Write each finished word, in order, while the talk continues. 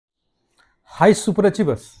Hi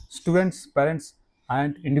superachievers, students, parents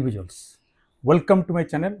and individuals. Welcome to my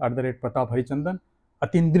channel @Pratap Harichandan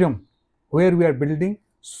Atindriyam, where we are building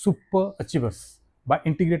super achievers by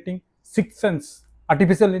integrating sixth sense,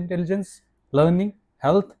 artificial intelligence, learning,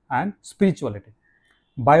 health and spirituality.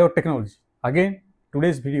 Biotechnology. Again,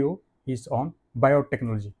 today's video is on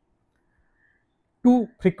biotechnology. Two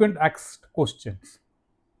frequent asked questions.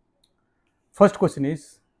 First question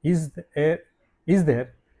is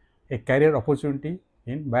there a career opportunity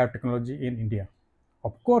in biotechnology in India?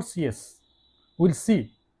 Of course, yes. We'll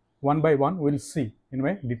see one by one, we'll see in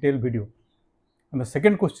my detailed video. And the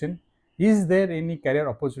second question, is there any career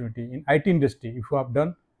opportunity in IT industry if you have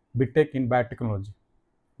done BTech in biotechnology?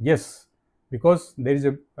 Yes, because there is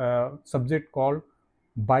a subject called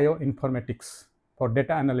bioinformatics for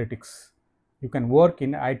data analytics. You can work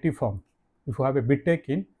in IT firm if you have a BTech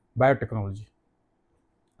in biotechnology.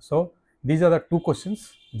 So these are the two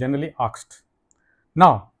questions generally asked.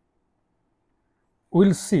 Now we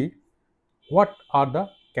will see what are the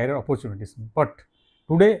career opportunities, but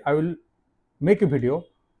today I will make a video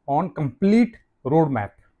on complete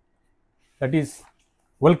roadmap, that is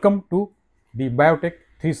welcome to the Biotech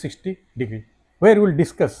 360 degree, where we will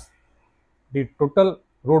discuss the total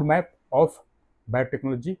roadmap of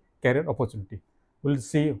biotechnology career opportunity. We will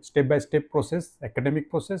see step by step process, academic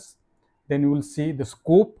process, then you will see the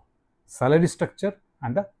scope, salary structure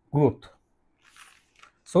and the growth.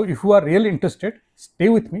 So if you are really interested, stay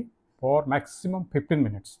with me for maximum 15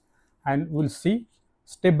 minutes and we will see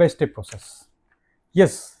step by step process.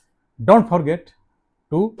 Yes, don't forget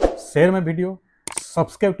to share my video,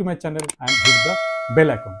 subscribe to my channel and hit the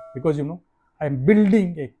bell icon, because I am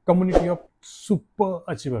building a community of super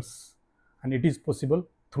achievers and it is possible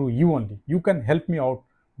through you only. You can help me out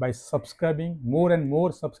by subscribing, more and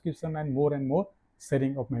more subscription and more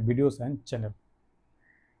sharing of my videos and channel,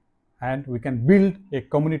 and we can build a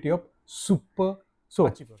community of super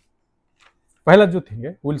achievers. पहला जो thing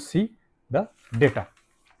है, we'll see the data.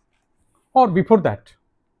 Or before that,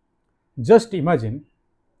 just imagine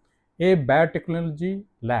a biotechnology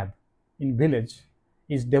lab in village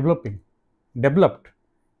is developed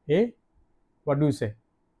a, what do you say,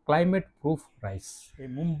 climate proof rice. A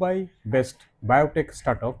Mumbai based biotech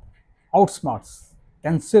startup outsmarts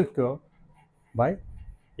cancer cure by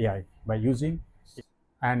AI, by using,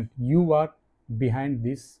 and you are behind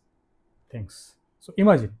these things. So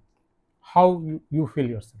imagine how you feel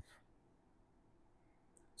yourself.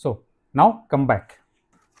 So now come back.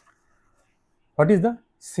 What is the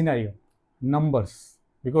scenario? Numbers,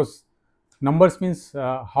 because numbers means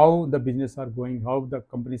how the business are going, how the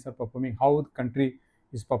companies are performing, how the country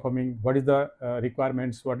is performing, what is the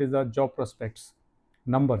requirements, what is the job prospects.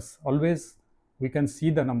 Numbers, always we can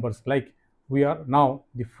see the numbers, like we are now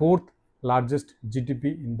the fourth largest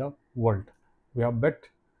GDP in the world. We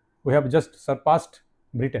have just surpassed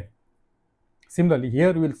Britain. Similarly,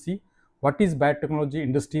 here we will see what is biotechnology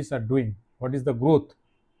industries are doing, what is the growth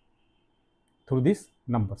through these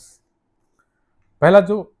numbers. पहला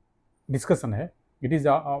जो discussion है, it is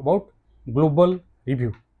about global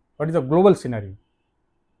review. What is the global scenario?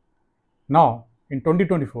 Now in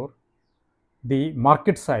 2024, the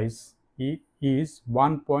market size is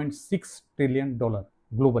 $1.6 trillion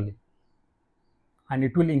globally, and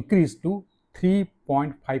it will increase to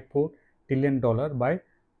 $3.54 trillion by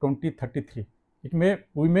 2033.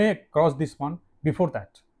 We may cross this one before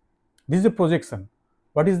that. This is a projection.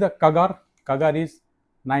 What is the CAGR? CAGR is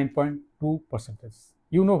 9.2%.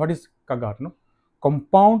 You know what is CAGR, no?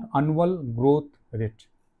 Compound annual growth rate.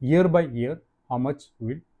 Year by year, how much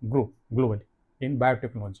will grow globally in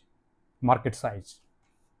biotechnology market size.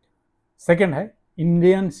 Second है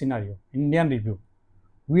Indian scenario, Indian review.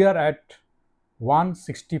 We are at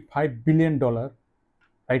 $165 billion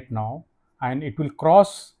right now, and it will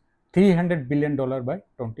cross $300 billion by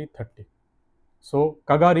 2030. So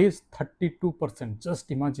CAGR is 32%.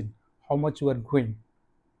 Just imagine how much you are growing,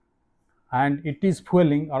 and it is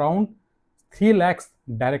fueling around 3 lakhs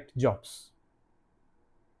direct jobs.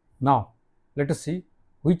 Now let us see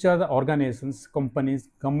which are the organizations, companies,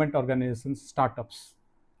 government organizations, startups,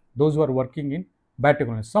 those who are working in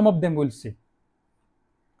biotechnology. Some of them we'll see.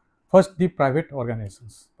 First, the private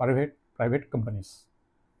organizations, private companies.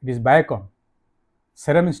 It is Biocon,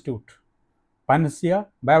 Serum Institute, Panacea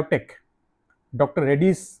Biotech, Dr.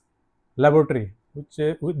 Reddy's Laboratory, which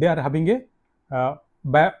they are having a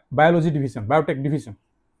biology division, biotech division.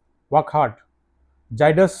 Work hard.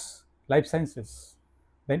 Zydus Life Sciences,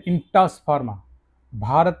 then Intas Pharma,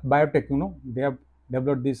 Bharat Biotech, they have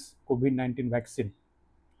developed this COVID-19 vaccine.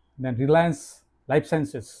 Then Reliance Life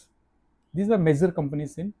Sciences. These are major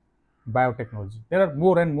companies in biotechnology. There are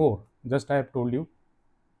more and more. Just I have told you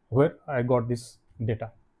where I got this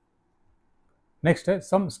data. Next,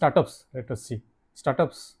 some startups. Let us see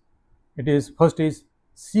startups. It is first is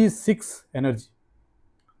C6 Energy.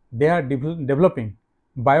 They are developing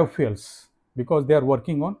biofuels because they are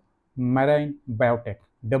working on marine biotech,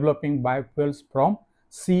 developing biofuels from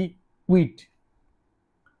seaweed.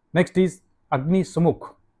 Next is Agni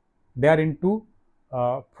Samukh. They are into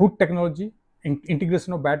food technology,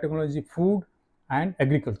 integration of biotechnology, food and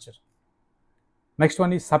agriculture. Next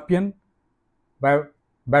one is Sapien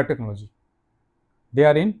Biotechnology. They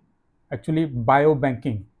are in actually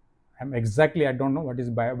biobanking. I don't know what is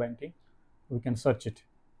biobanking. We can search it.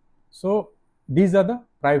 So these are the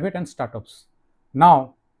private and startups.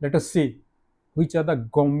 Now let us see which are the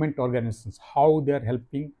government organizations, how they are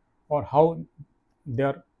helping or how they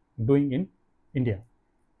are doing in India.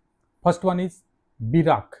 First one is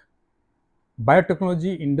BRAC,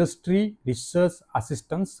 Biotechnology Industry Research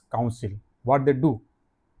Assistance Council. What they do?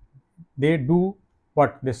 They do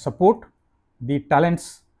what? They support the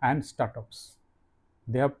talents and startups.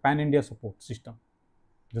 They have pan-India support system.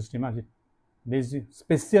 Just imagine. There is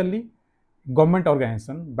specially government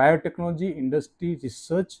organization, Biotechnology Industry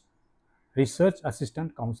Research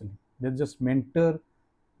Assistant Council. They just mentor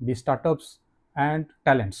the startups and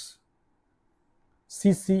talents.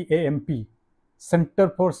 CCAMP, Center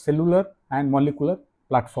for Cellular and Molecular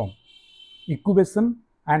Platform, incubation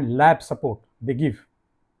and lab support they give.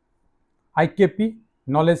 IKP,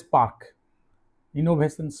 Knowledge Park,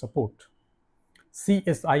 innovation support.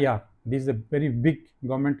 CSIR, this is a very big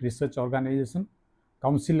government research organization,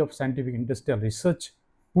 Council of Scientific Industrial Research,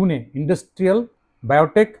 Pune, Industrial,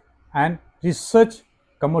 Biotech and Research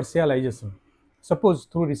Commercialization. Suppose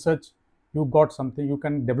through research you got something, you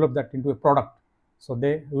can develop that into a product. So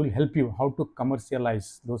they will help you how to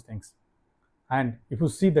commercialize those things. And if you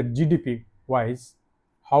see the GDP wise,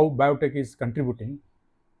 how biotech is contributing,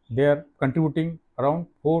 they are contributing around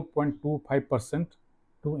 4.25%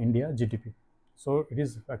 to India GDP. So it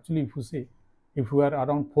is actually, if you see, if we are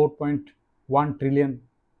around $4.1 trillion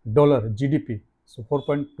GDP, so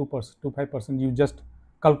 4.25% you just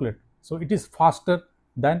calculate. So it is faster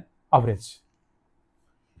than average.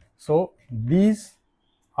 So these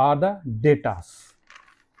are the datas.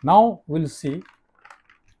 Now we'll see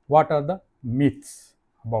what are the myths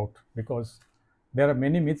about, because there are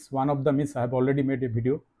many myths. One of the myths I have already made a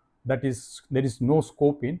video, that is there is no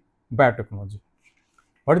scope in biotechnology.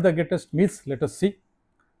 What is the greatest myths? Let us see.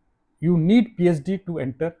 You need PhD to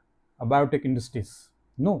enter a biotech industries.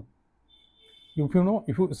 No.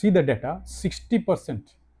 If you see the data,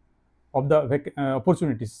 60% of the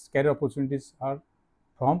opportunities, career opportunities are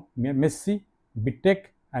from MSc, BTech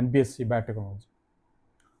and BSc biotechnology.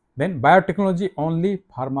 Then biotechnology only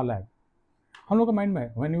pharma lab. हम लोग का mind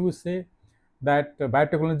में when you say that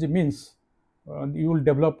biotechnology means you will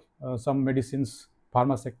develop some medicines,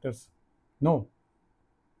 pharma sectors. No.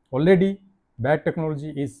 Already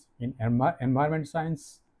biotechnology is in environment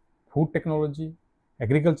science, food technology,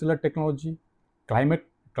 agricultural technology, climate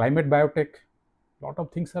biotech. Lot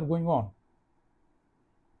of things are going on.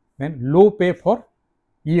 Then low pay for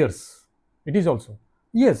years. It is also,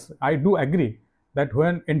 yes, I do agree that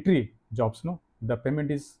when entry jobs, no, the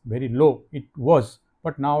payment is very low. It was,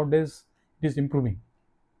 but nowadays it is improving.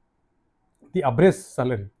 The average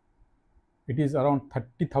salary, it is around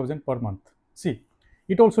 30,000 per month. See,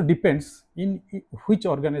 it also depends in which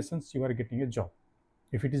organizations you are getting a job.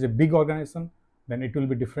 If it is a big organization, then it will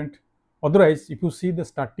be different. Otherwise, if you see the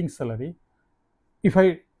starting salary,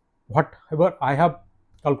 whatever I have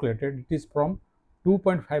calculated, it is from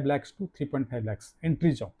 2.5 lakhs to 3.5 lakhs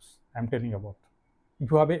entry jobs I am telling about.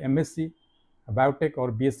 If you have a MSc, a biotech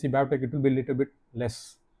or BSc biotech, it will be a little bit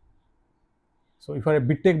less. So if you are a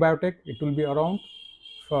BTech biotech, it will be around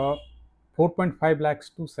 4.5 lakhs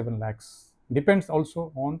to 7 lakhs. Depends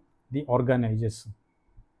also on the organization.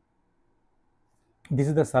 This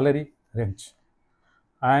is the salary range.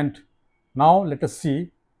 And now let us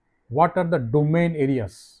see what are the domain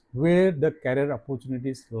areas where the career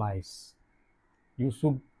opportunities lies. You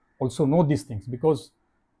should also know these things, because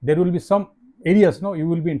there will be some areas you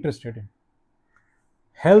will be interested in.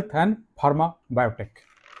 Health and pharma biotech.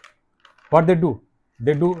 What they do?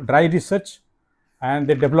 They do dry research and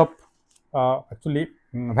they develop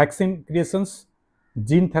vaccine creations,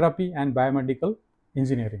 gene therapy and biomedical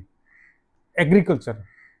engineering. Agriculture,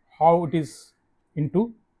 how it is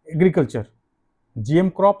into agriculture,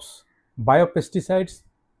 GM crops, biopesticides,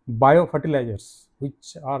 biofertilizers,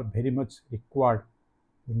 which are very much required.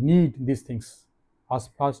 We need these things as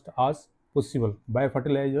fast as possible,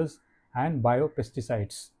 biofertilizers and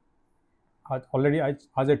biopesticides.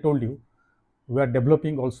 As I told you, we are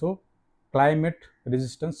developing also climate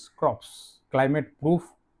resistance crops, climate proof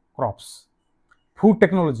crops, food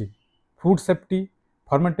technology, food safety,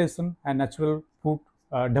 fermentation and natural food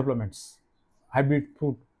developments, hybrid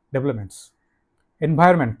food developments,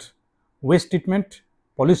 environment, waste treatment,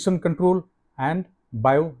 pollution control and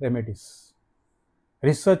bioremedies,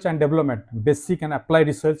 research and development, basic and applied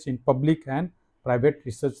research in public and private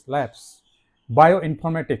research labs,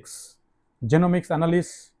 bioinformatics, genomics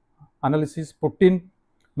analysis, protein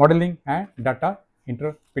modeling and data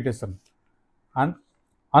interpretation. And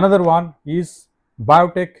another one is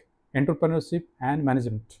biotech entrepreneurship and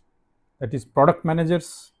management, that is product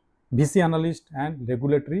managers, VC analyst and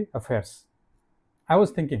regulatory affairs. I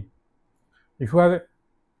was thinking, if you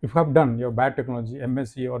have done your biotechnology,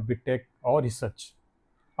 MSc or BTech or research,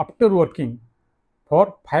 after working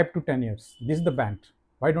for 5 to 10 years, this is the band.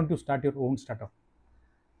 Why don't you start your own startup?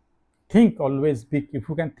 Think always big. If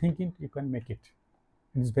you can think it, you can make it.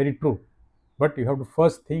 It is very true. But you have to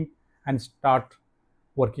first think and start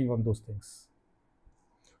working on those things.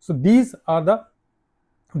 So these are the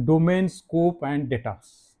domain, scope and data.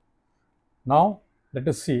 Now let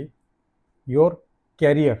us see your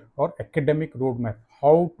career or academic roadmap,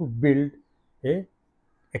 how to build a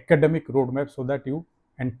academic roadmap so that you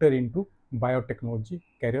enter into biotechnology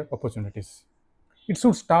career opportunities. It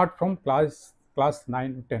should start from class 9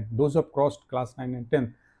 and 10. Those who have crossed class 9 and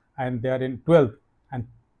 10 and they are in 12 and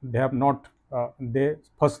they have not, they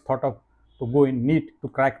first thought of to go in NEET, to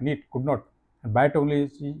crack NEET, could not. And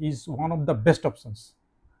biotechnology is one of the best options.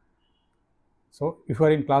 So if you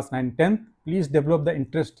are in class 9, 10, please develop the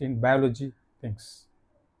interest in biology things.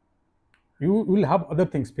 You will have other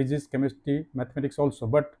things, physics, chemistry, mathematics also,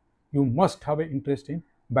 but you must have an interest in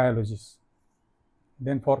biologies.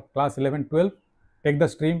 Then for class 11, 12, take the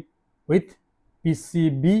stream with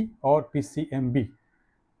PCB or PCMB.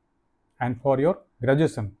 And for your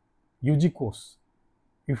graduation, UG course,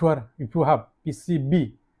 if you have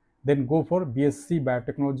PCB, then go for BSc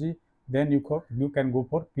Biotechnology, then you can go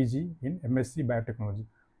for PG in MSc Biotechnology.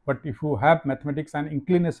 But if you have mathematics and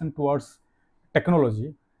inclination towards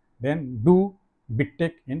technology, then do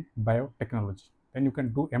BTech in biotechnology. Then you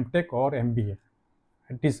can do MTech or MBA.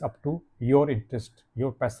 It is up to your interest,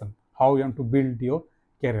 your passion, how you want to build your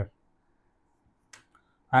career.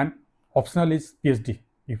 And optional is PhD.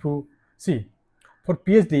 If you see, for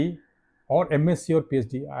PhD or MSc or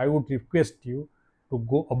PhD, I would request you to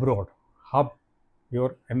go abroad, have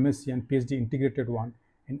your MSc and PhD integrated one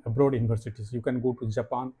in abroad universities. You can go to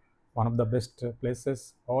Japan, one of the best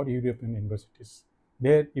places, or European universities.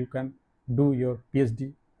 There you can do your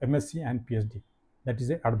PhD, MSc and PhD. That is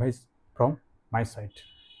a advice from my side.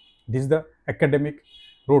 This is the academic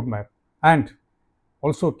roadmap. And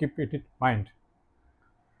also keep it in mind,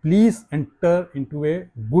 please enter into a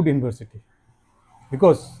good university,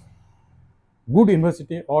 because good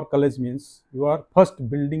university or college means you are first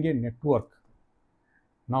building a network.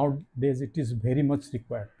 Nowadays it is very much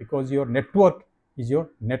required, because your network is your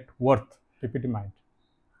net worth. Keep it in mind.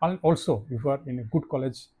 And also if you are in a good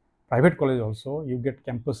college, private college also, you get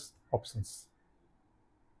campus options.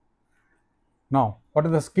 Now what are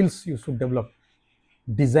the skills you should develop?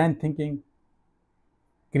 Design thinking,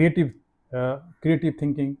 creative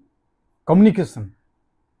thinking, communication.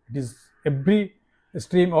 It is every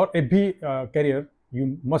stream or every career,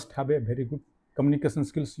 you must have a very good communication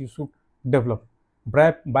skills you should develop.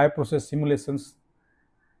 Bioprocess simulations.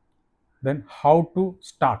 Then how to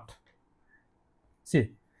start.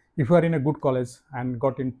 See, if you are in a good college and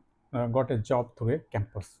got a job through a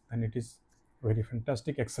campus, then it is very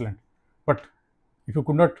fantastic, excellent. But if you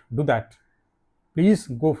could not do that, please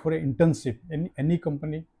go for an internship in any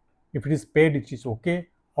company. If it is paid, it is okay,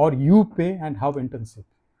 or you pay and have internship,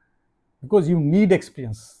 because you need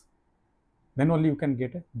experience. Then only you can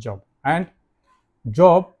get a job. And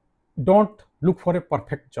job, don't look for a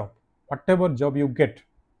perfect job. Whatever job you get,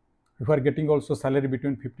 if you are getting also salary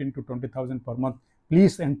between 15 to 20,000 per month,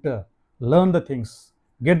 please enter, learn the things,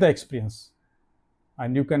 get the experience,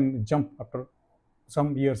 and you can jump after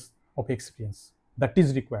some years of experience. That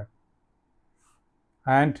is required.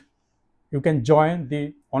 And you can join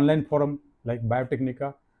the online forum like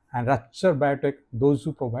Biotechnica and Rapture Biotech, those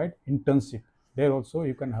who provide internship. There also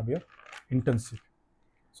you can have your internship.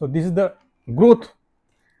 So this is the growth.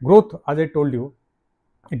 Growth, as I told you,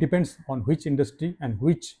 it depends on which industry and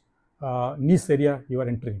which niche area you are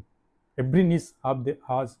entering. Every niche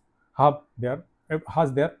has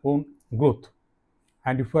their own growth.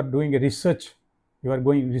 And if you are doing a research, you are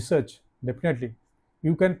going research, definitely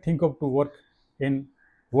you can think of to work in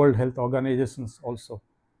World Health Organizations also.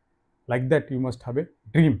 Like that, you must have a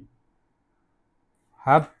dream.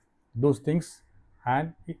 Have those things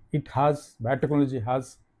and biotechnology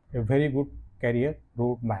has a very good career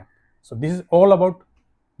roadmap. So this is all about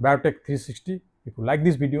Biotech 360. If you like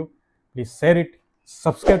this video, please share it,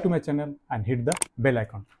 subscribe to my channel and hit the bell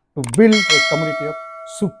icon to build a community of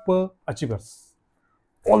super achievers.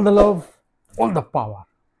 All the love, all the power.